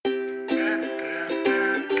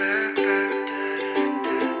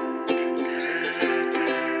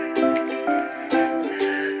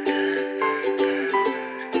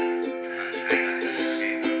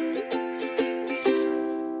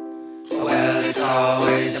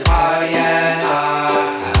always a party at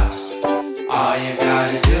our house. All you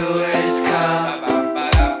gotta do is come.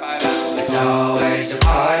 It's always a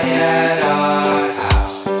party at our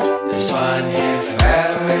house. There's fun here for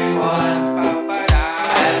everyone.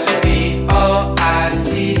 At the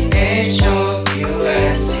BOIZHOUSE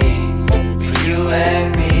for you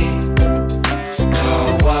and me. Call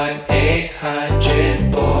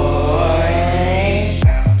 1-800-BOIZ.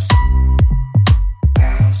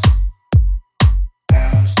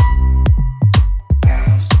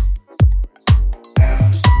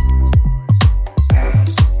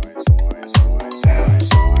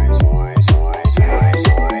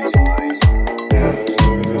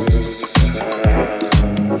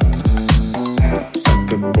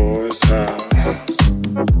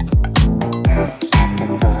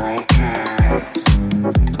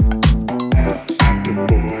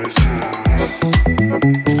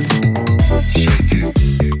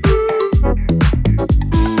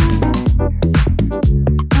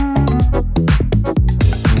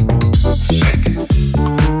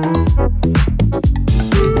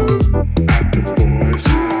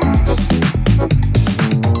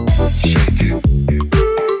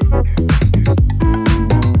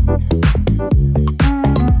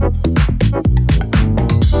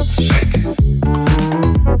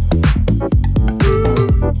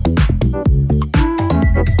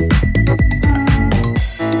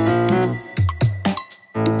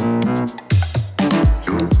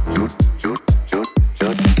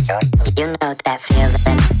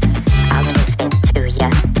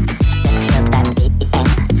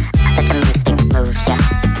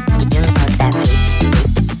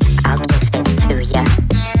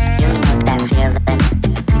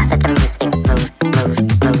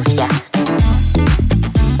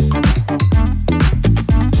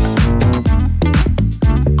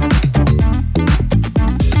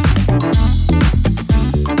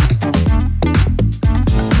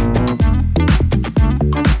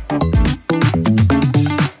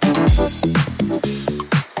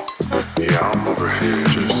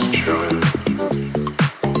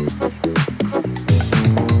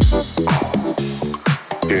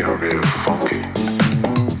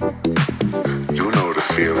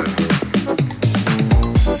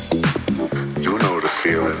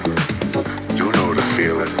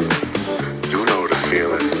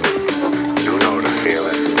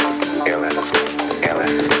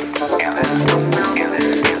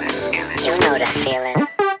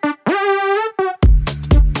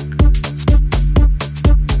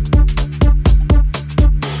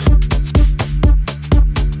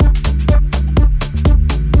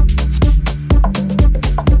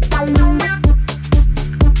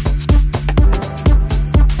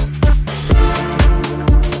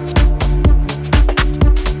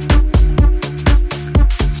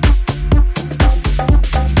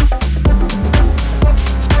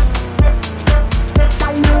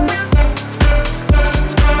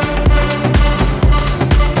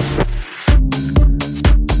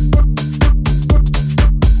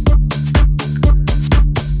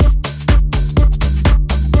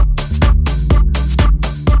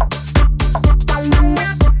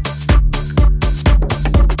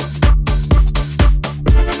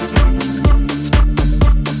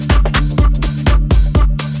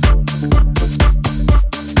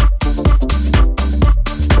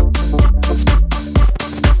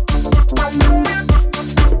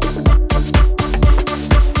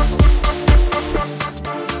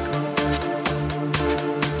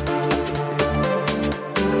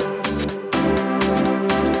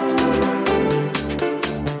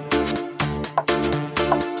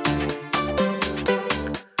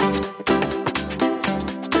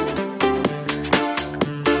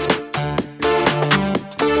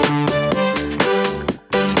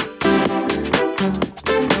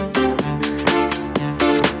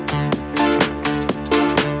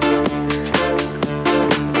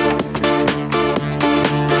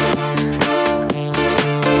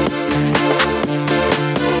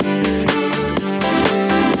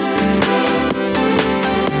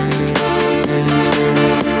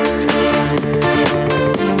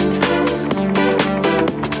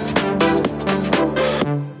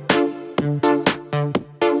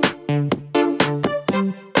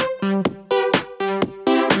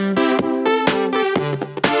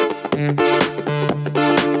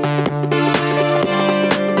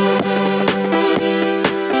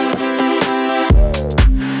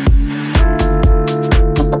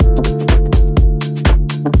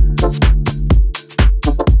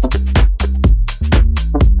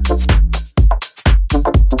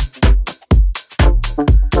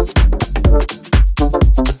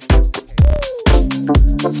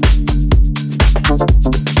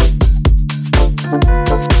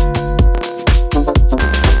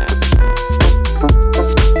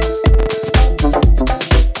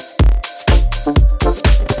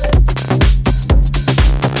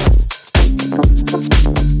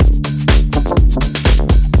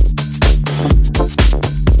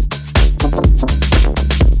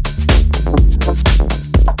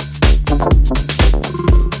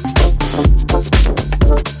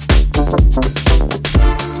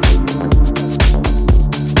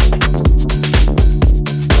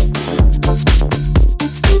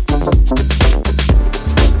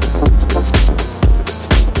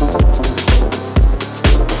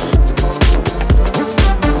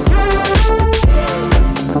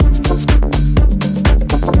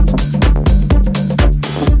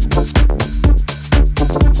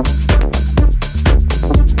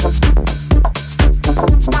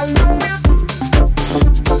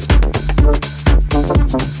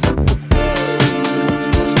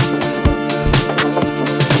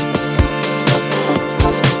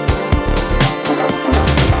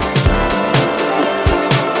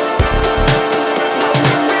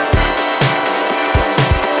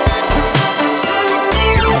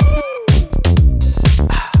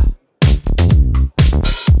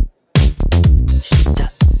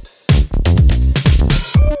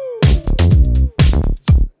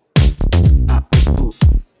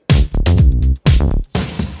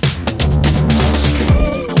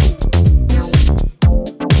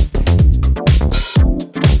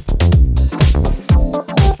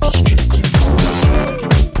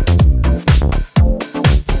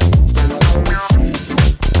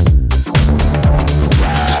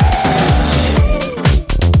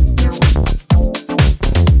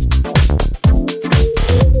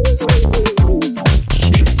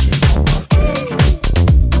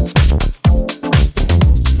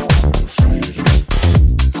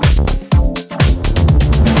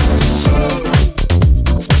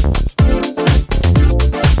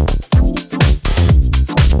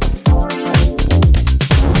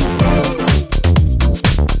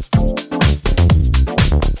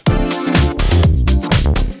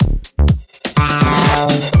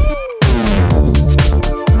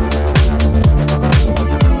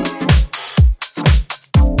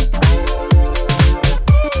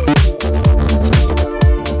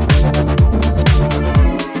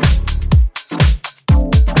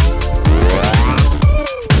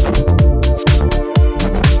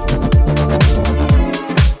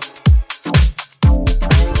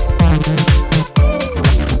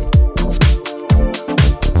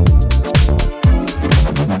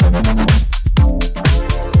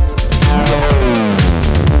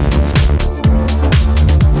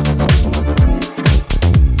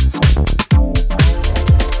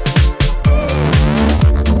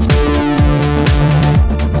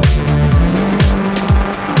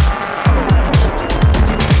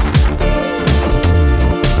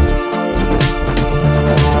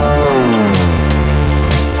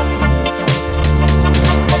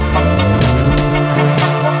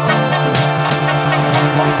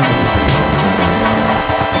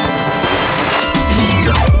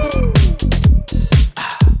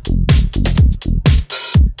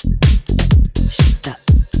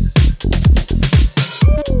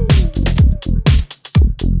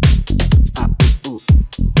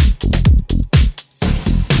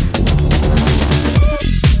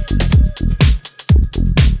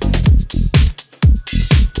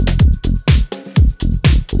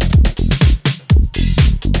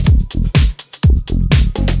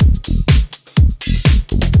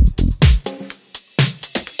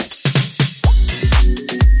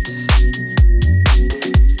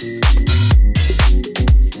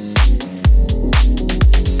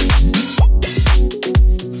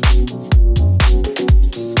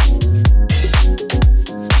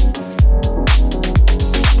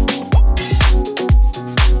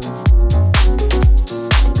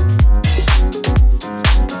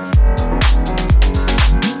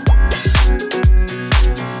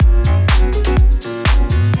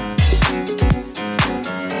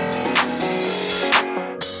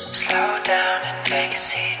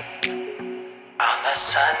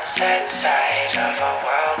 bright side of a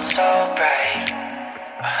world so bright.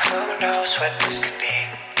 Who knows what this could be?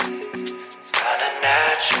 On a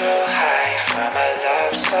natural high from a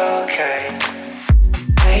love so kind.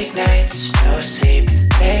 Late nights, no sleep,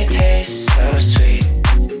 they taste so sweet.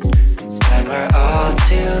 When we're all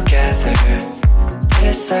together,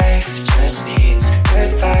 this life just needs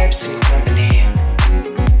good vibes and company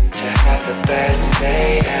to have the best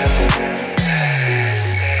day ever.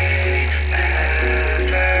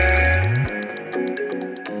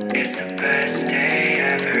 It's the best day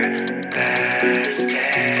ever. Best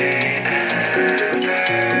day ever.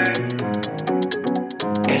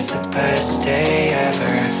 It's the best day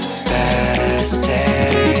ever. Best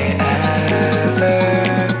day ever.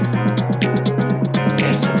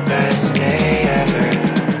 It's the best day ever.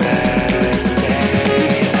 Best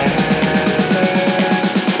day ever.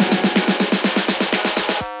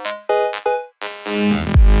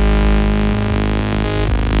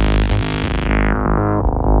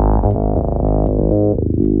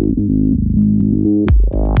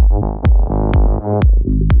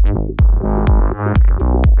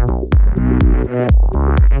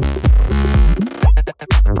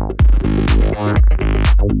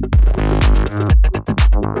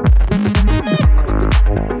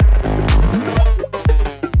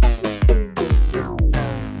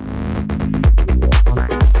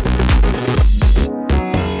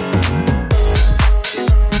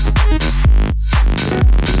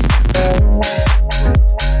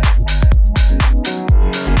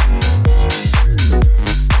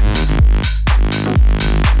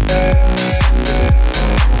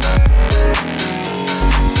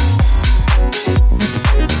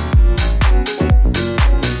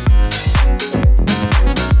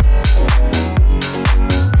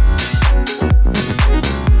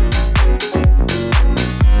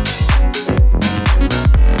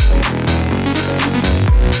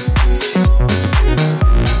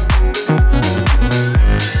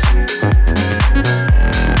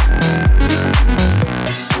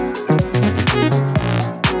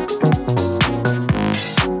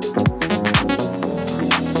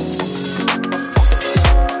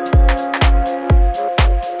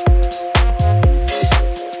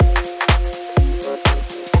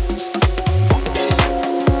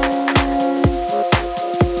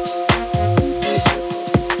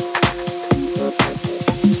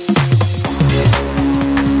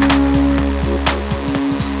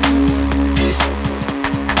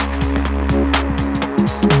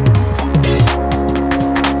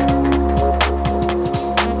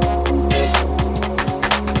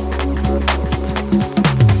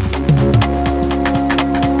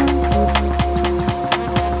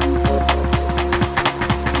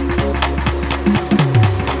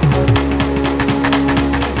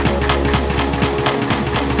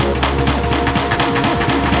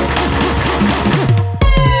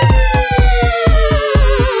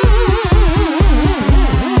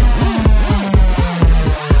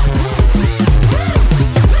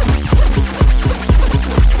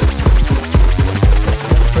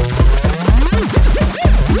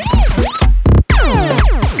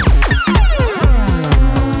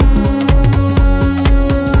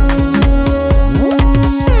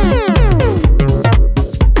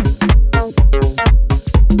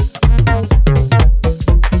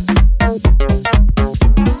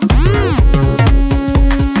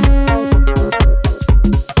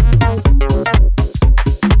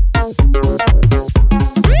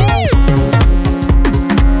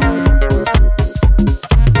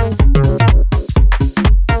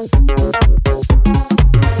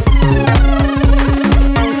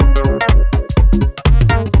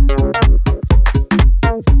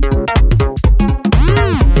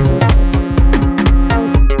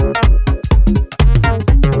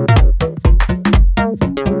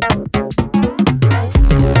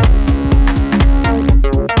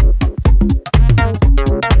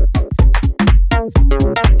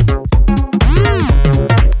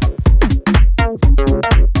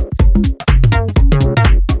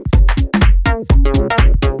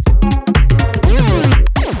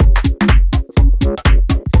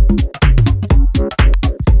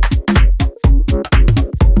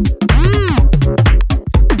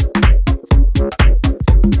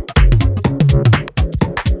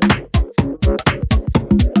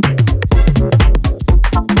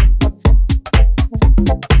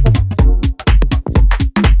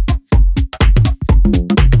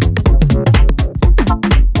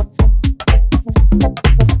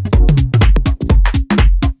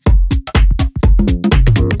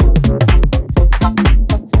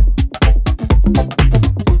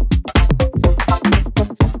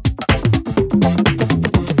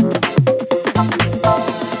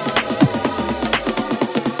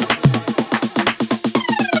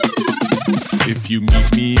 If you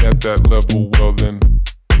meet me at that level, well then,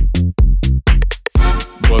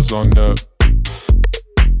 buzz on up.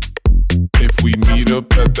 If we meet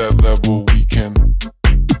up at that level, we can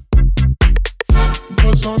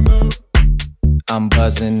buzz on up. I'm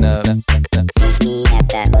buzzing up. Meet me at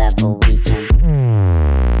that level, we can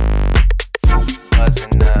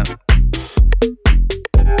Buzzing up.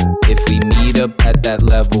 If we meet up at that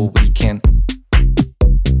level, we can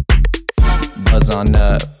buzz on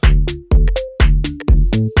up.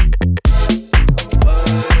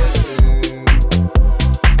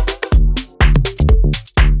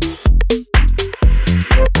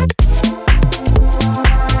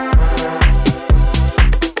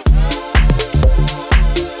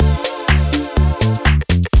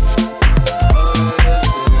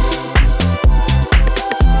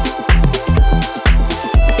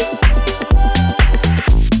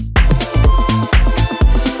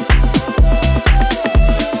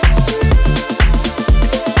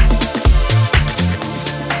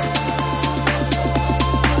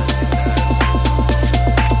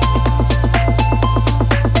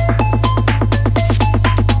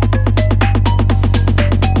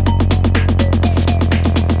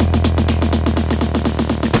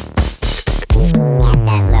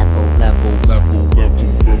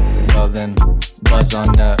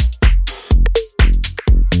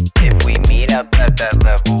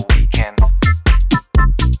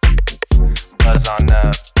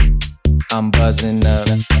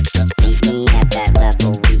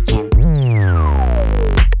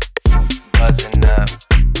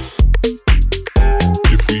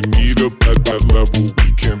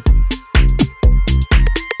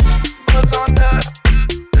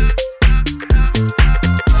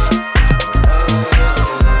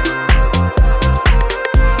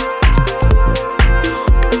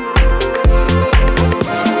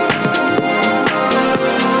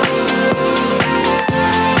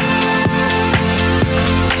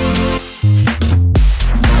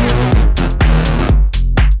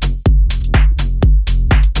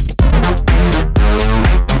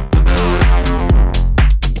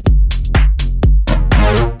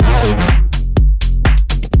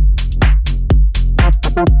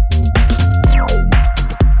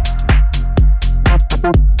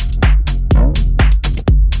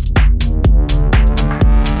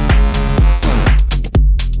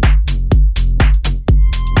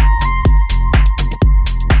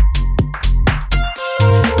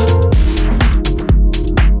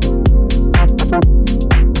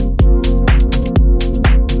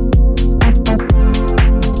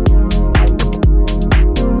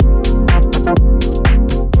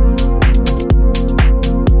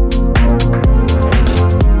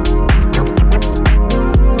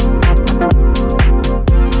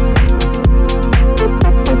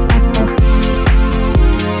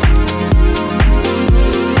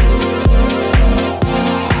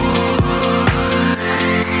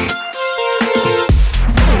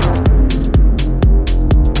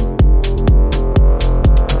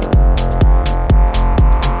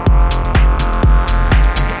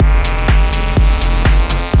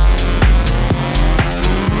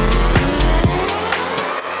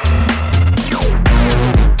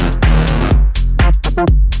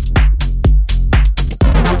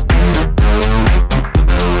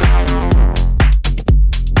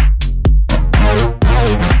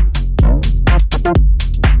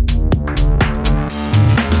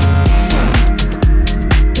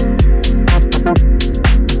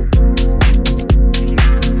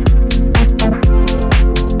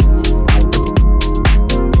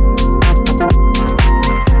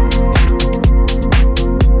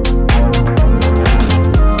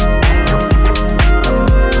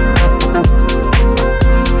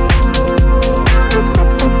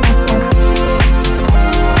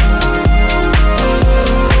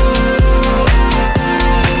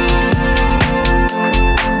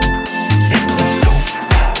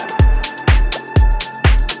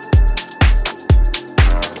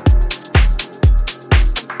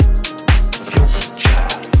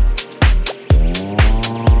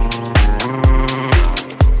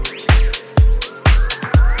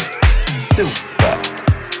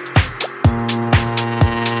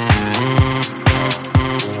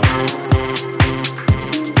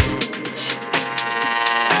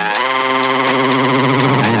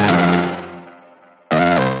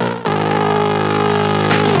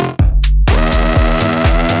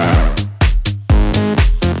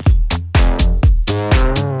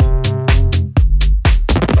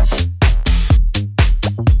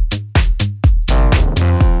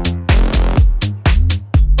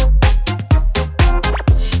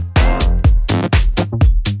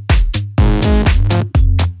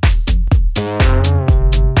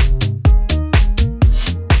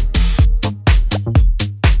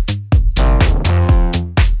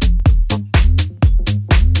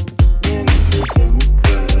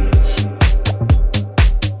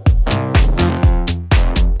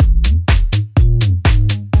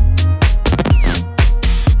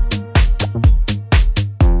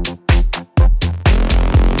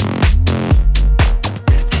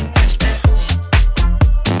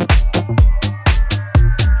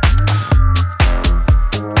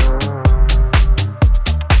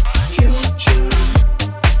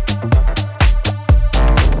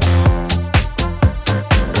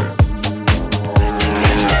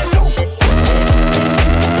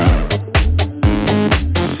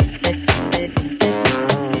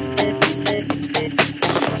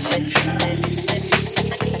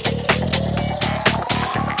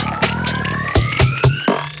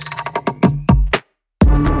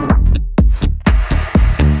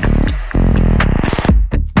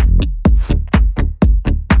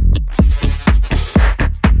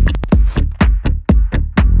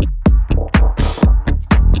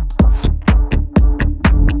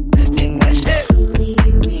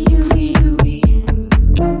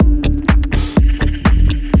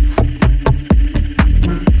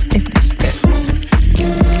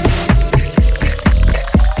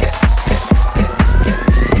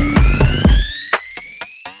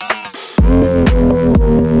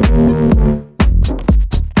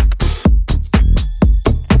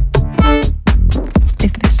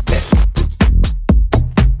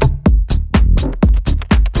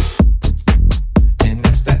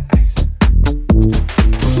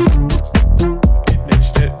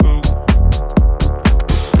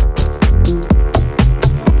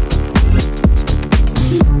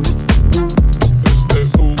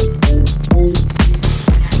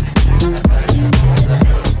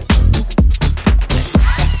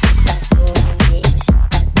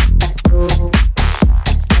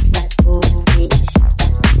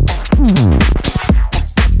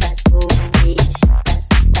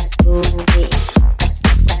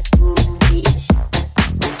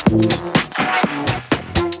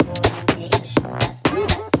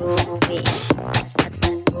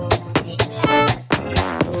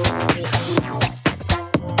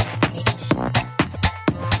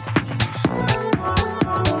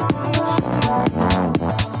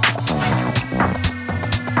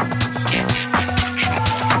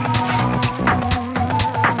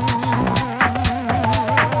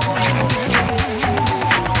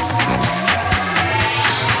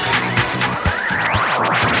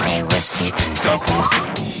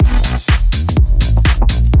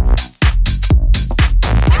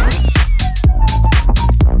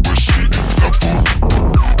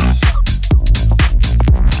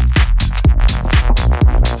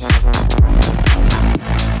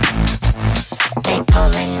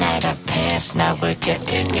 Now we're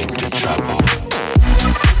getting into trouble.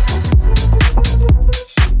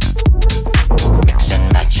 Mix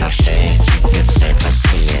and match your shades, you could say we're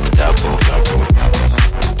seeing double.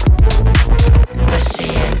 We're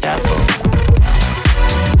seeing double.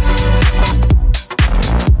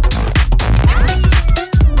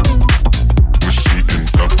 We're seeing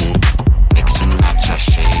double. Mix and match your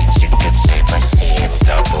shades, you could say we're seeing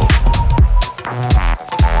double.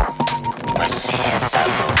 We're seeing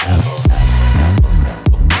double.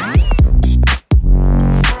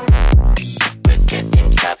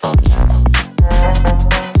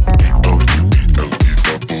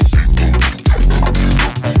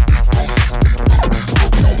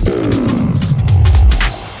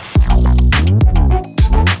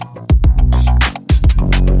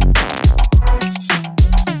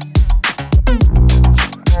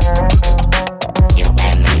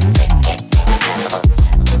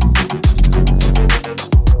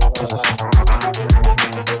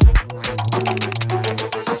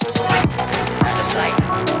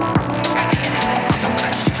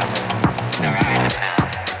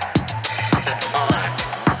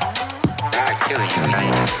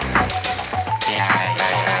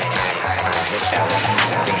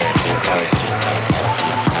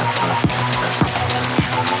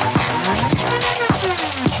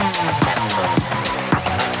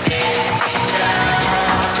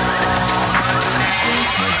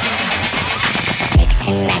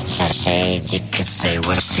 You could say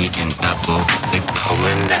we're seeing double. We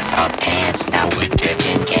pulling at our pants, now we're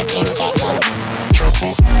getting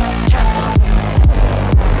trouble.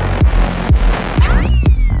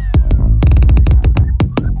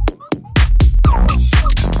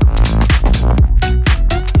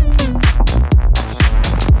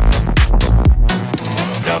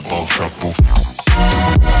 Double trouble.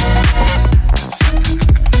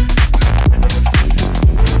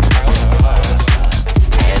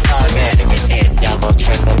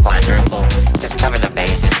 Quadruple. Just cover the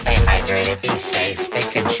bases, stay hydrated, be safe,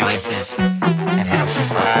 make good choices, and have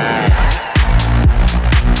fun.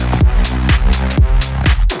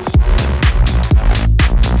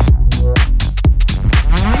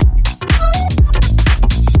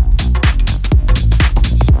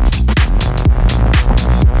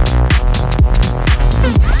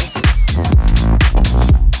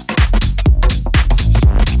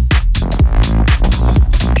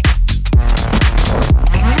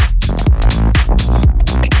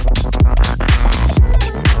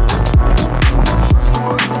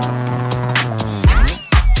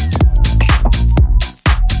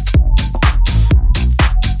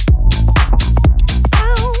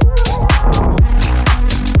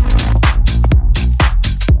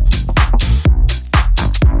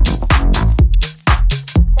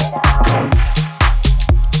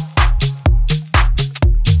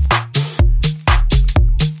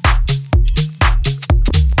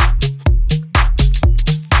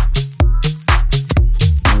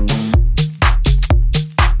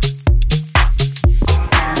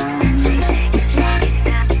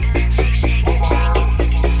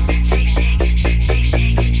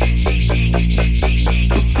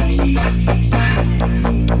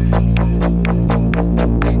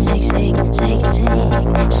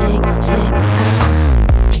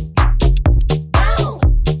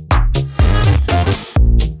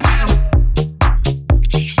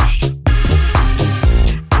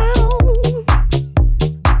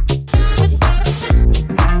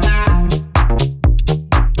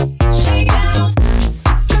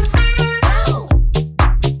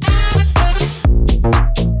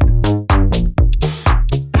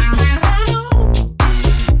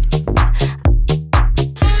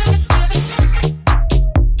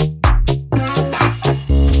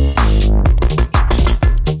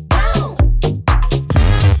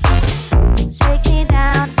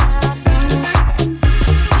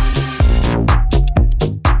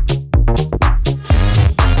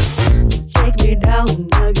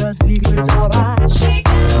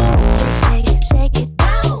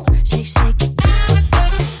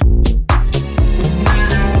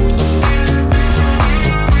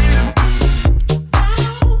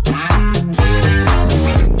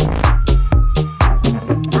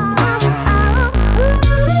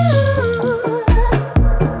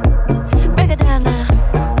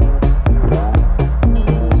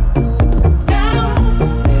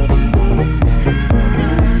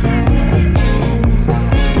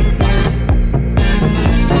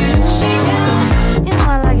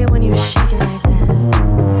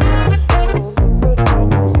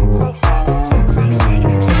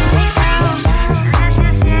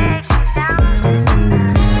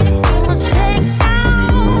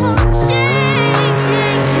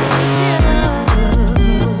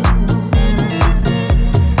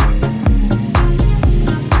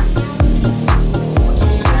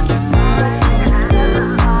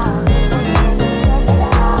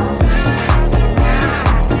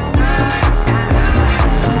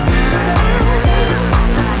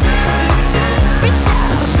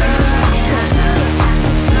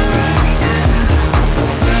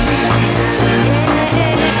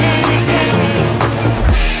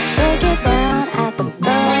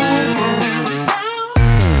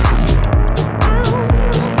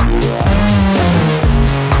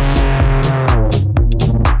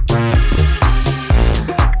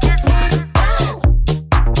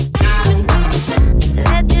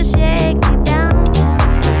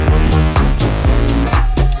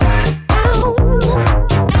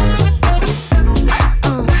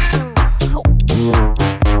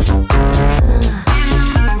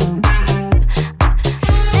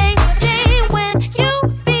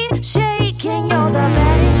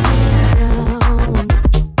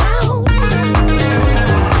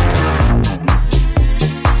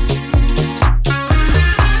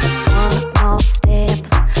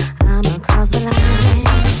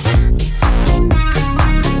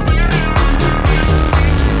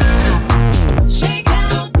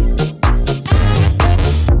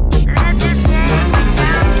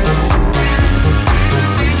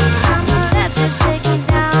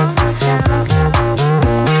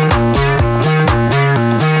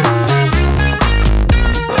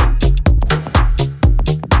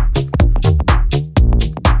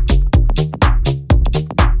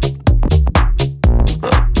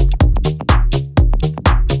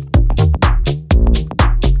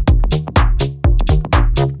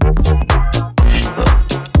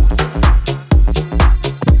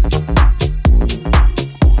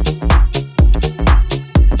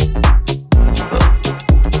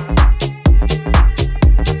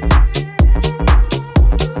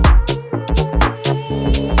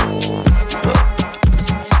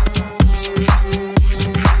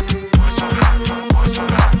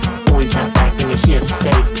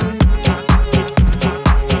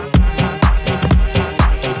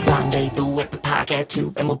 that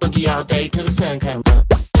too. And we'll boogie all day till the sun comes up.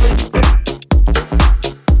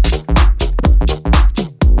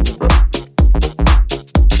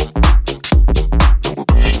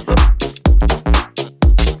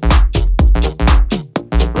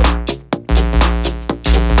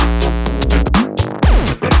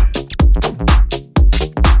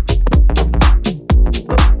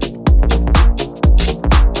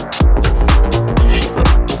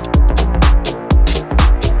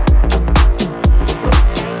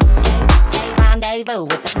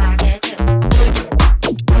 With the pocket too.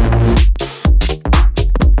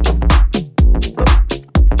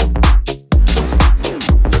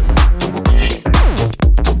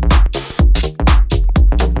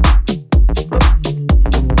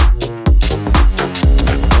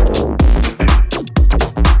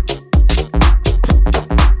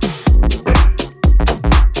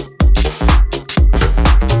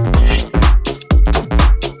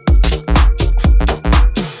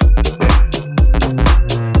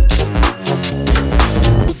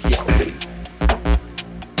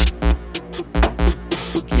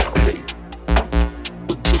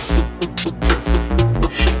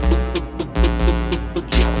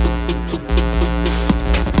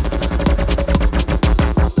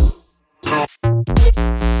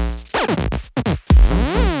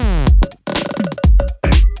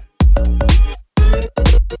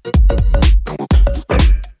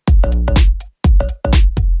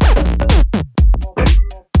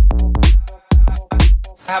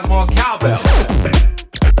 Have more cowbell.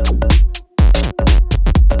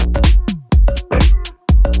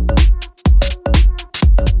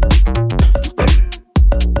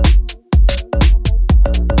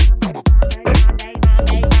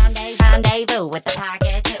 Rendezvous with the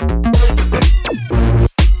pocket too.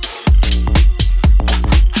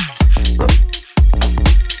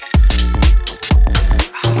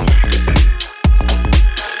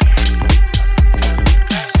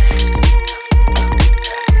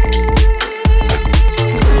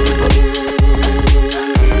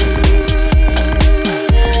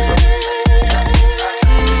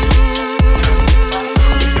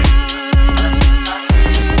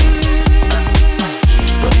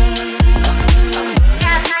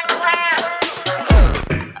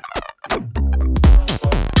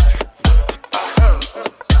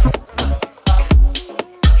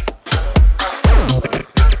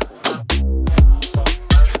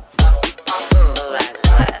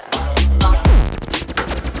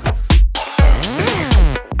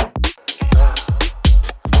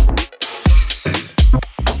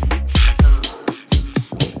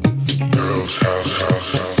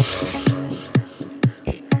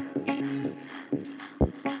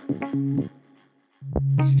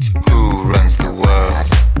 Who runs the world?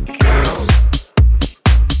 Girls.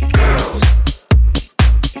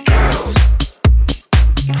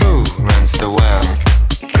 Who runs the world?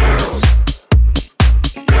 Girls.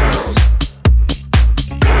 Girls.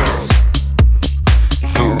 Girls.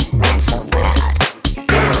 Who runs the world?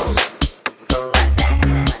 Girls. Who runs that?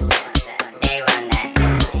 They run that.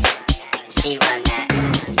 She run that.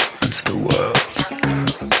 Runs the world.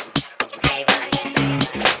 They run that.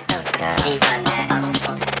 She run that.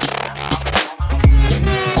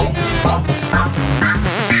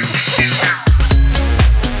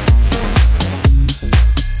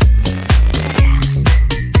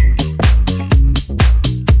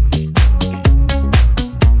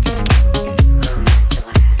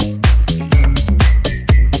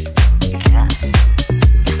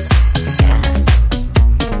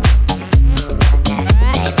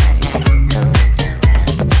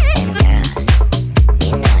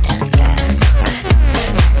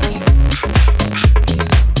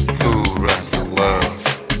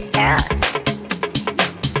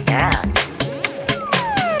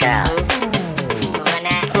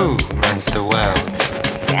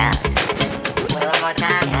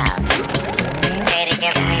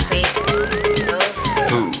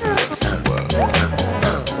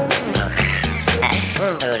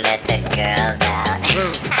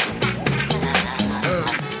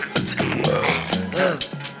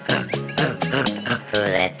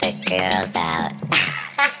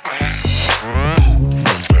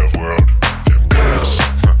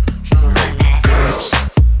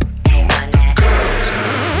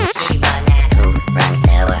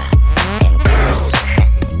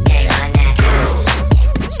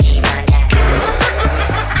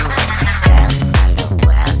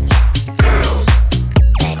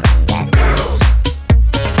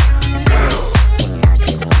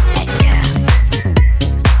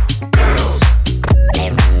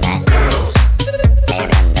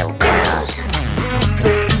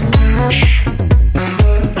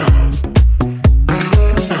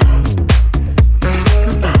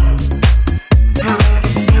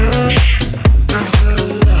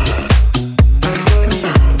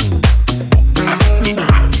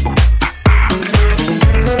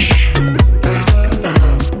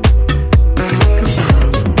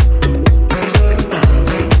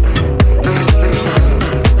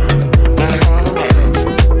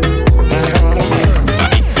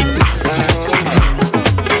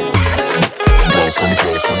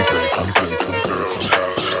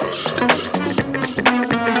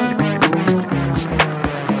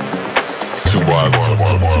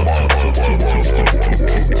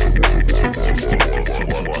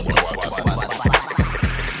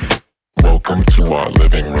 to our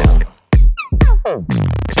living room.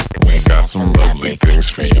 We got some lovely things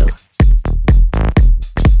for you.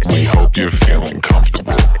 We hope you're feeling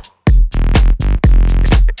comfortable.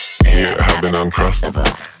 Here, have an Uncrustable.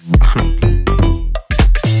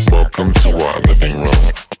 Welcome to our living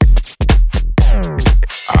room.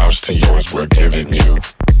 Ours to yours, we're giving you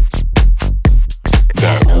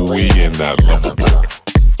that ooey and that lovable,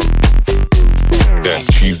 that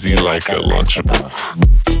cheesy like a Lunchable.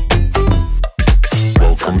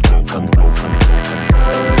 Welcome to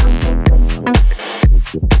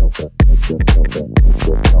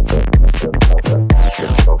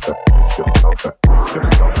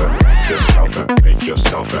make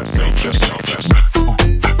yourself at, make yourself at.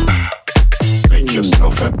 Make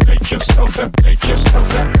yourself up, make yourself up, make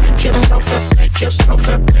yourself up, make yourself up, make yourself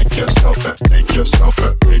up, make yourself up, make yourself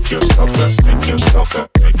up, make yourself up, make yourself up,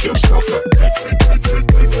 make yourself up.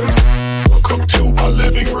 Welcome to our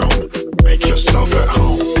living room. Make yourself at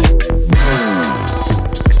home.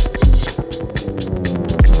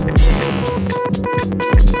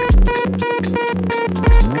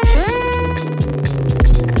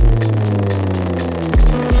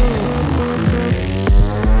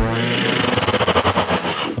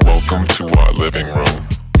 Welcome to our living room.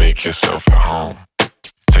 Make yourself at home.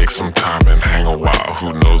 Take some time and hang a while.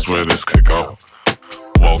 Who knows where this could go?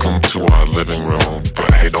 Welcome to our living room.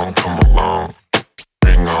 But hey, don't come alone.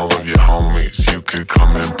 Bring all of your homies. You could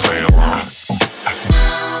come and play along.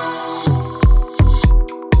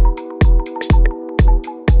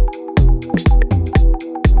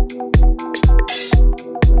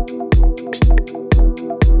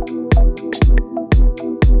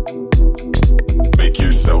 Make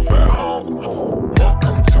yourself at home.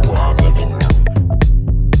 Welcome to our living room.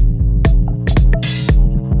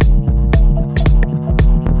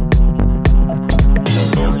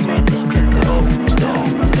 Those where this could go.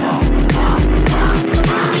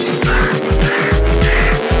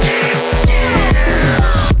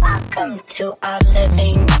 Welcome to our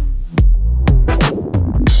living.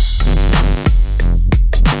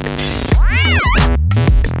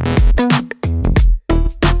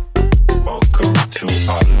 Welcome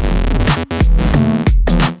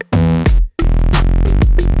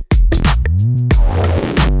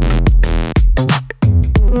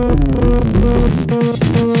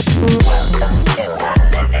to our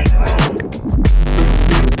living room.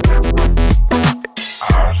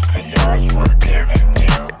 Ours to yours, we're giving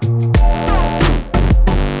you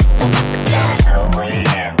that ooey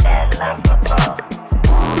and that lovable,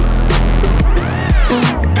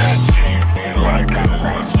 that cheesy like a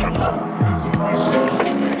Lunchable.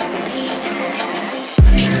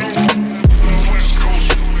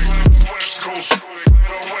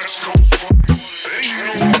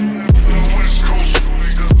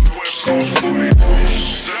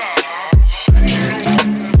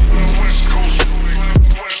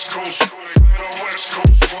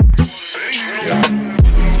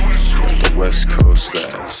 West Coast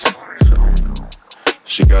ass.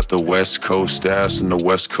 She got the West Coast ass and the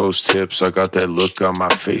West Coast hips. I got that look on my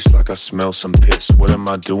face like I smell some piss. What am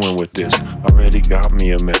I doing with this? Already got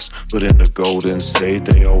me a mess. But in the Golden State,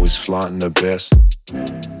 they always flaunting the best.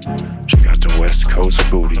 She got the West Coast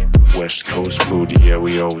booty. West Coast booty, yeah,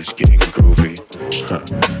 we always getting groovy.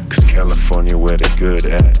 Cause California where they good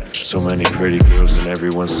at. So many pretty girls and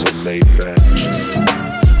everyone's so laid back.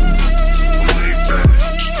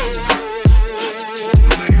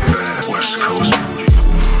 West Coast booty.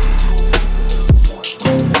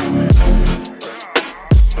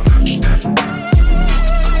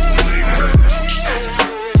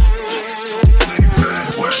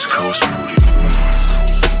 West Coast booty.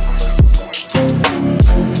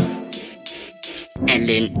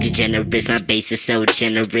 Ellen DeGeneres, my bass is so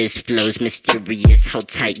generous, flows mysterious, hold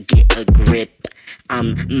tight, get a grip.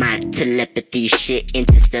 My telepathy shit,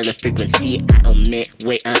 interstellar frequency, I omit,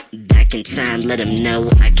 way up, back in time, let them know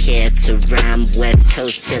I care to rhyme, West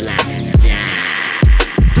Coast till I die.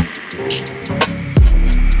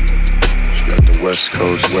 She got the West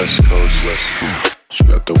Coast, West Coast, West Coast. She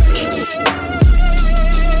got the West Coast.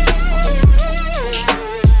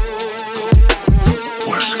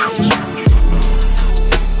 West Coast booty.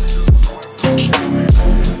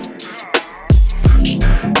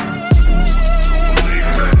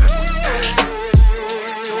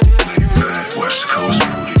 West Coast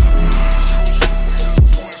booty.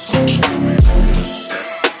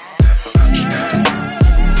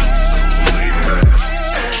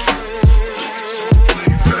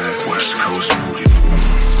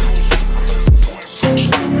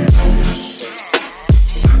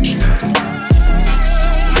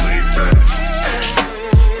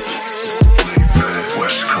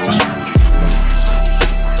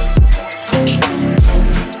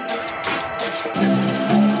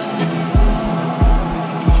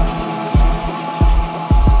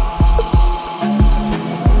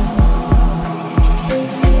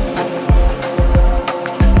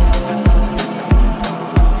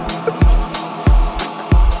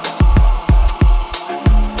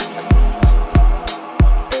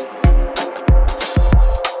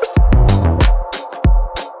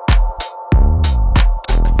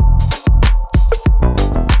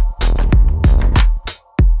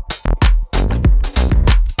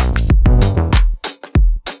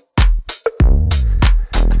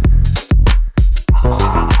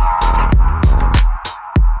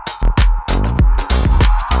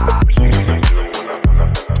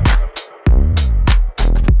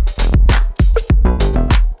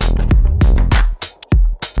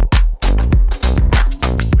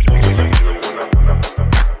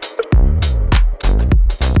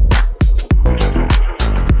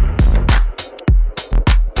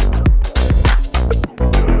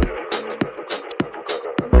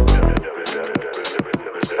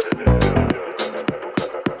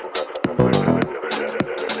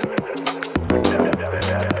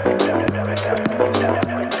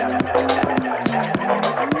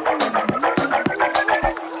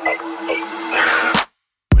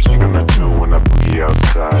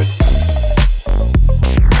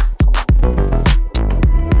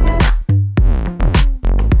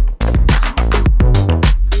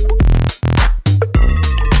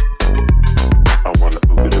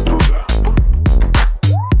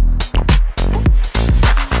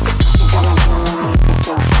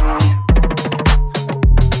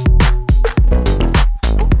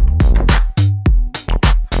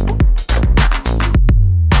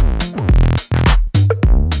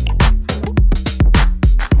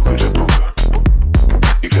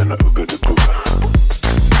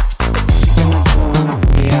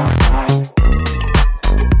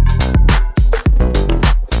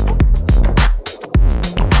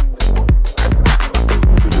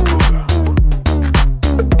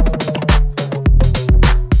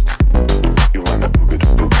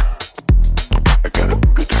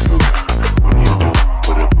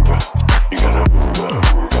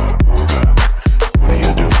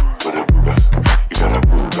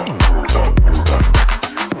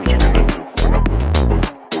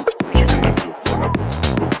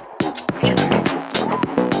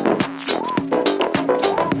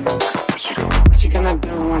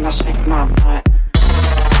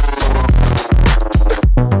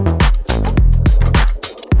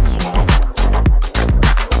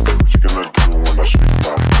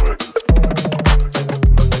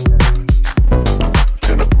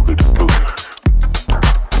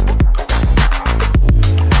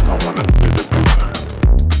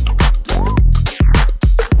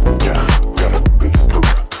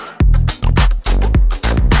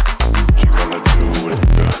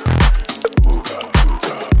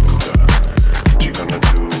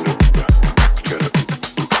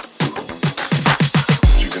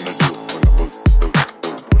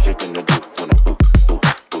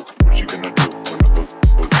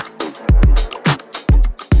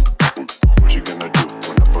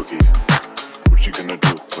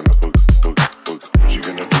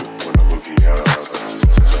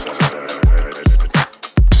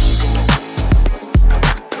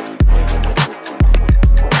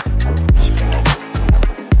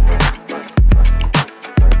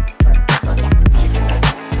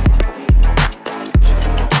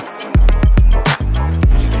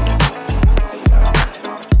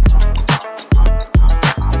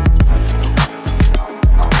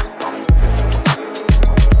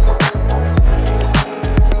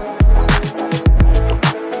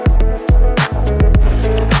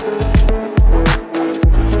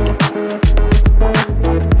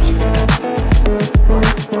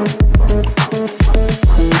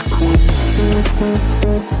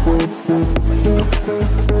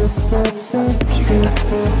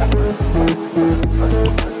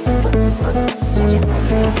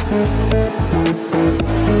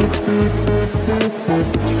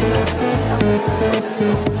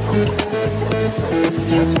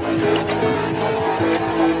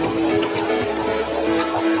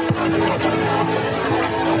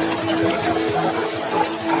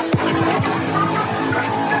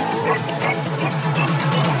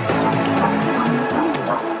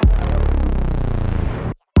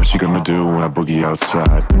 What you gonna do when I boogie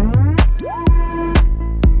outside?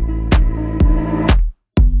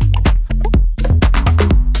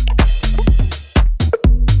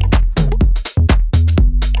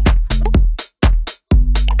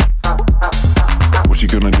 What you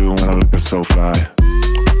gonna do when I look so fly?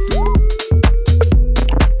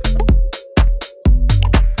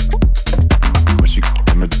 What you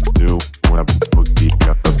gonna do when I boogie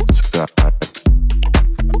outside?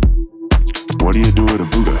 What do you do with a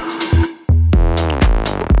Booga?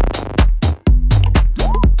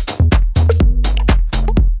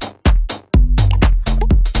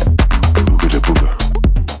 Booga da Booga.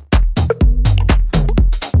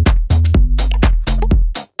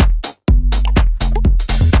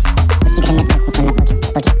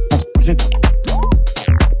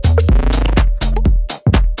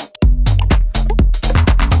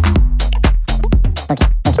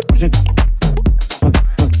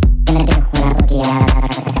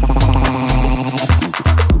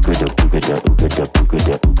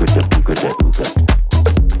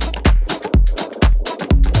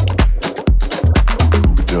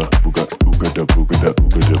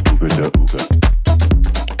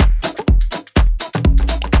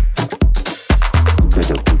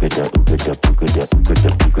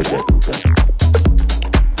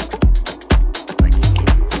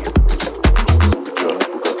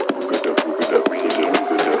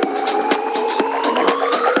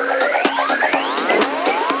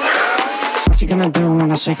 What you gonna do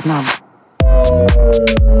when I shake my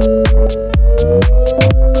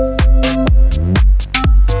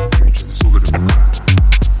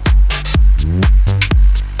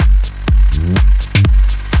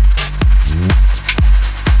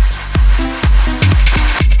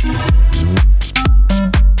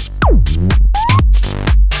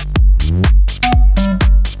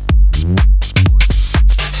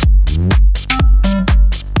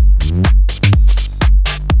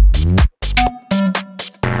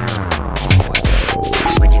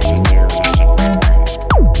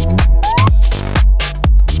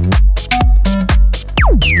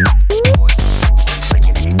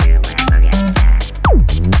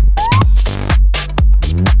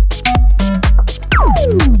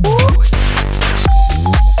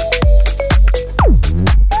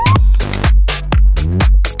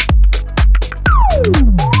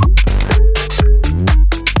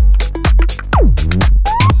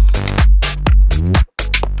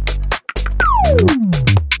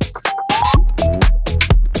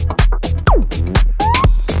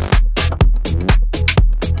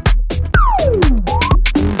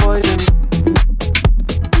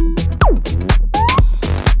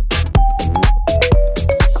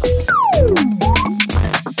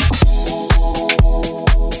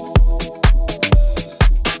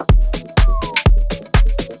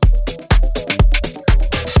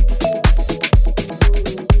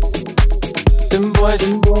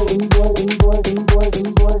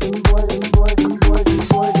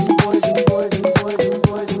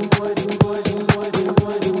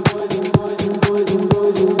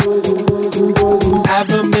Have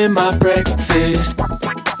them in my breakfast.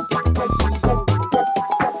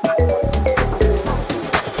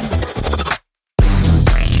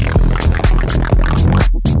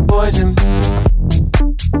 Boys and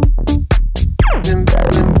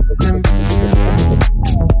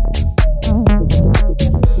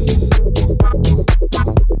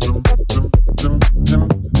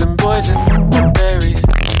boys and berries.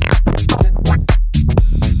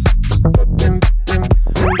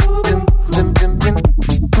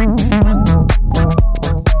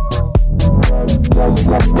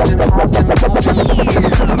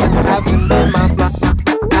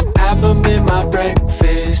 Have them in my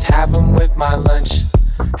breakfast, have them with my lunch,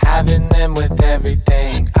 having them with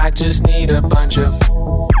everything. I just need a bunch of.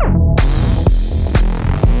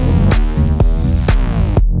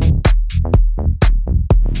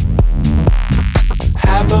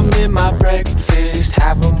 Have them in my breakfast,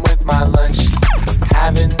 have them with my lunch,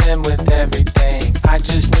 having them with everything. I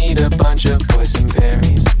just need a bunch of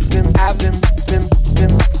boysenberries. Have them, have them,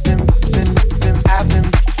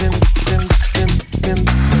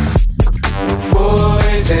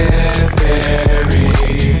 boysenberries.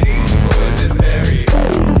 Boysenberries.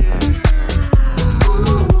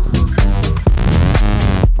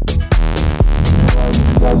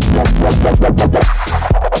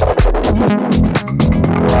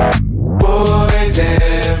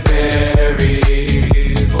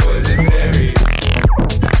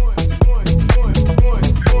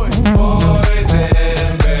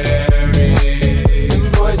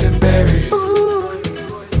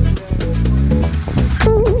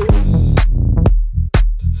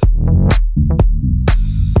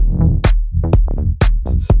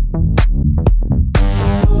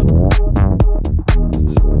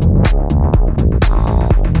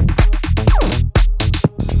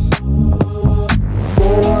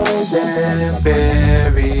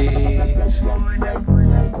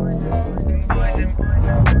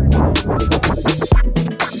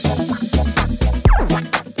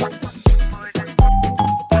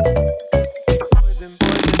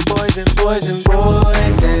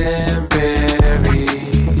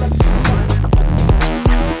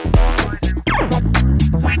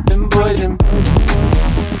 and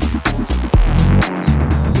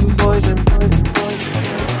boys and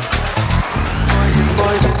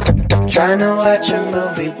Trying to watch a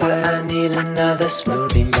movie, but I need another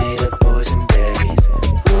smoothie made of boys and berries.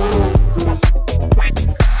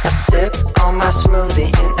 I sip on my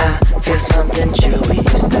smoothie and I feel something chewy.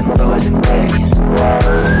 It's them boys and berries.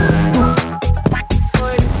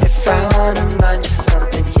 If I wanna munch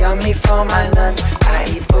something yummy for my lunch, I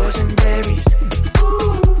eat boys and berries.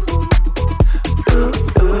 Ooh,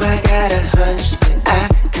 ooh, I got a hunch that I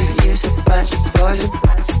could use a bunch of boys and berries.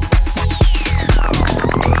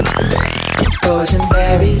 Boys and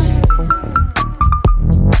berries,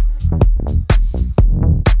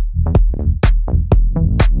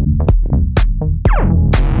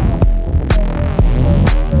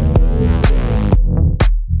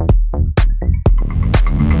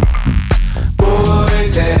 boys and berries.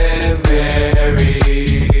 Boys and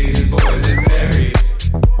berries, boys and berries.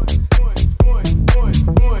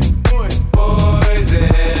 Boys and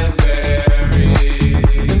berries.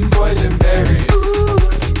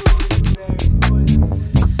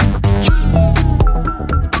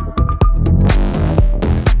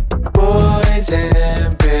 Boys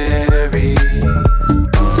and berries.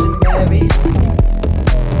 Boys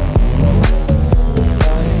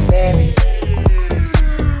and berries.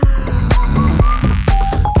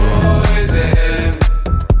 Boys and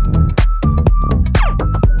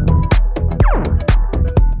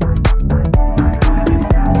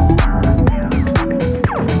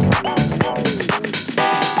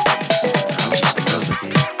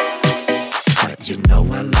But you know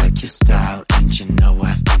I like your style, and you know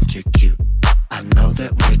I think you're cute. I know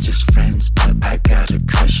that we're just friends, but I got a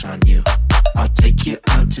crush on you. I'll take you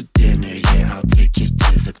out to dinner, yeah, I'll take you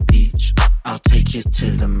to the beach. I'll take you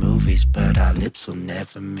to the movies, but our lips will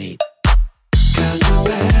never meet. 'Cause we're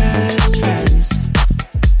best friends.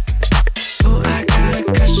 Oh, I got a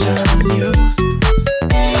crush on you.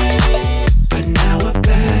 But now we're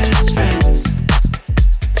best friends.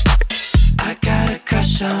 I got a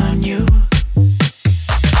crush on you.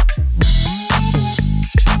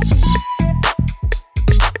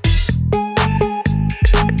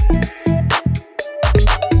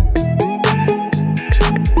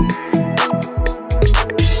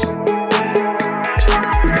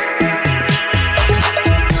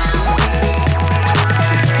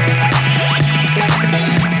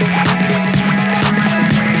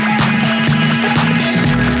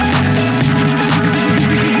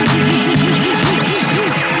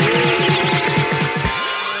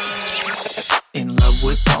 In love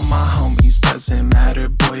with all my homies, doesn't matter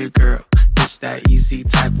boy or girl. It's that easy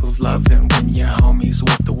type of loving when you're homies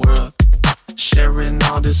with the world. Sharing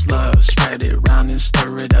all this love, spread it round and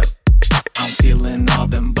stir it up. I'm feeling all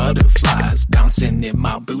them butterflies bouncing in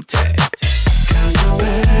my booty. 'Cause we're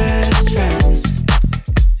best friends.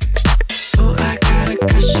 Oh, I got a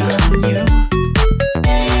crush on you.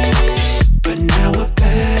 But now we're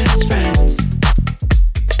best friends.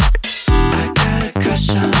 I got a crush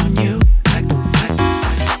on you.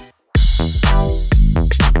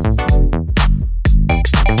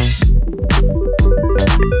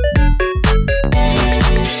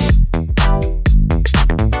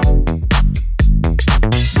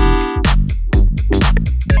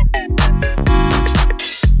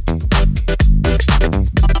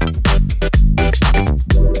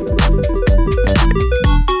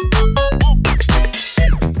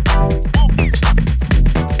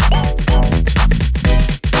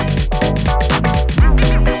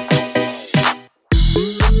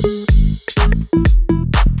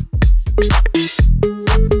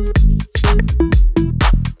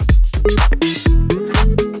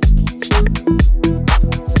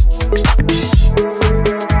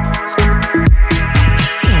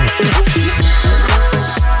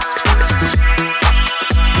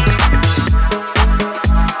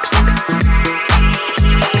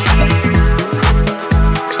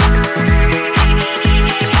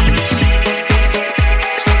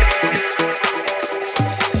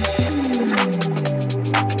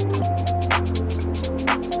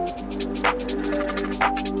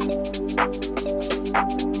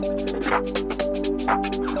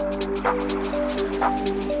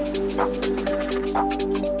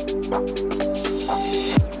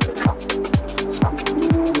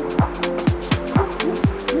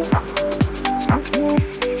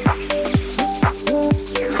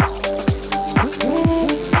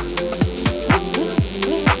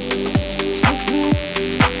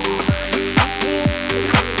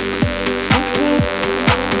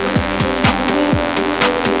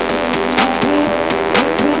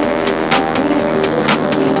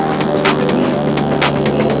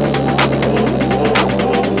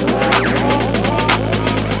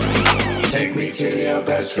 your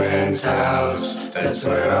best friend's house. That's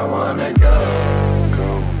where I wanna go.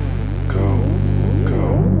 Go, go,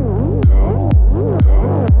 go, go,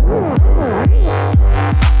 go, go.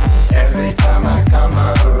 Every time I come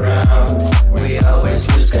around, we always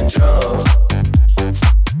lose control.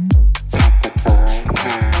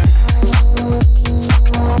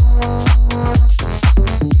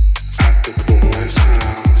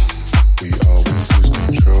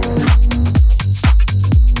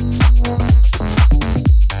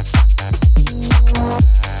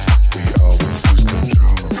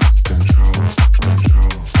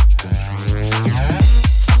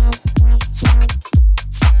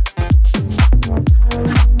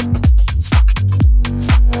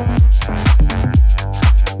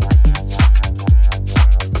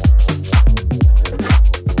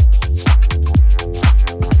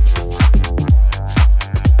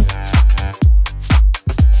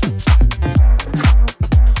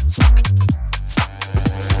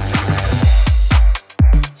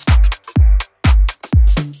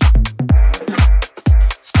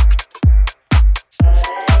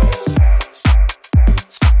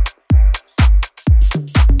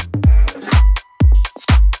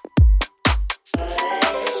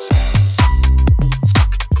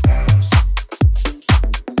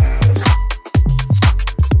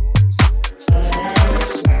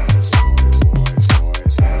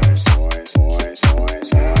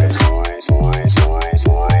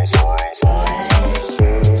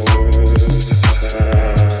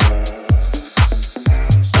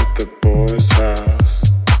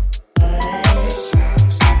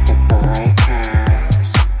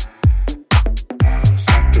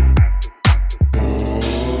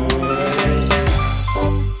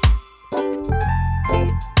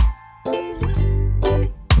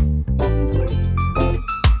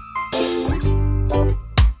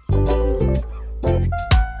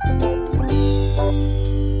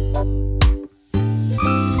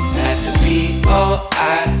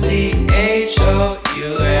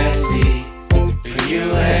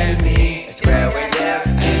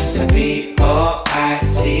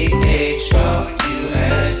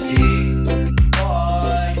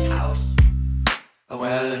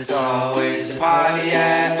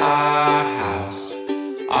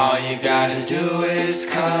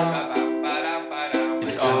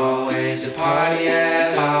 It's always a party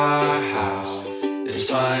at our house. There's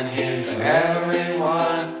fun here forever